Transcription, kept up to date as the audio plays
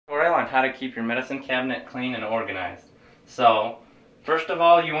on how to keep your medicine cabinet clean and organized. So, first of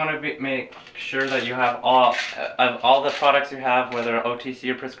all, you want to make sure that you have all the products you have, whether OTC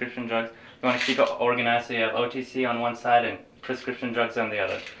or prescription drugs. You want to keep it organized so you have OTC on one side and prescription drugs on the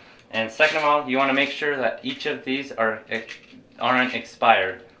other. And second of all, you want to make sure that each of these aren't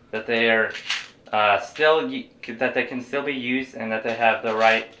expired, that they are that they can still be used and that they have the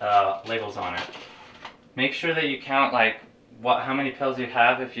right labels on it. Make sure that you count how many pills you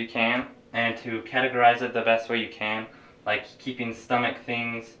have if you can, and to categorize it the best way you can, like keeping stomach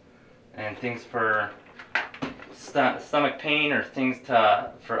things and things for stomach pain, or things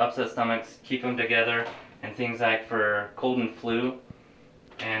for upset stomachs, keep them together, and things like for cold and flu,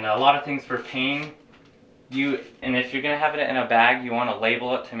 and a lot of things for pain. And if you're gonna have it in a bag, you want to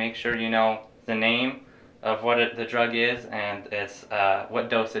label it to make sure you know the name of what the drug is, and it's what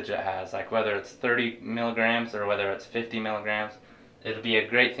dosage it has, like whether it's 30 milligrams or whether it's 50 milligrams. It'll be a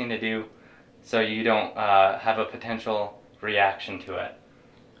great thing to do so you don't have a potential reaction to it.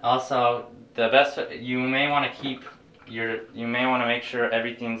 Also, you may want to make sure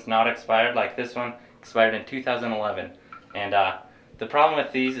everything's not expired. Like this one expired in 2011, and the problem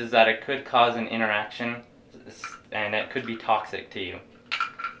with these is that it could cause an interaction and it could be toxic to you.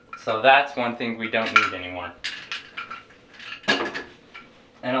 So that's one thing we don't need anymore.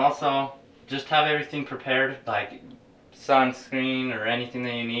 And also, just have everything prepared, like sunscreen or anything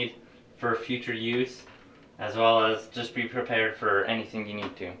that you need for future use, as well as just be prepared for anything you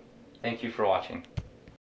need to. Thank you for watching.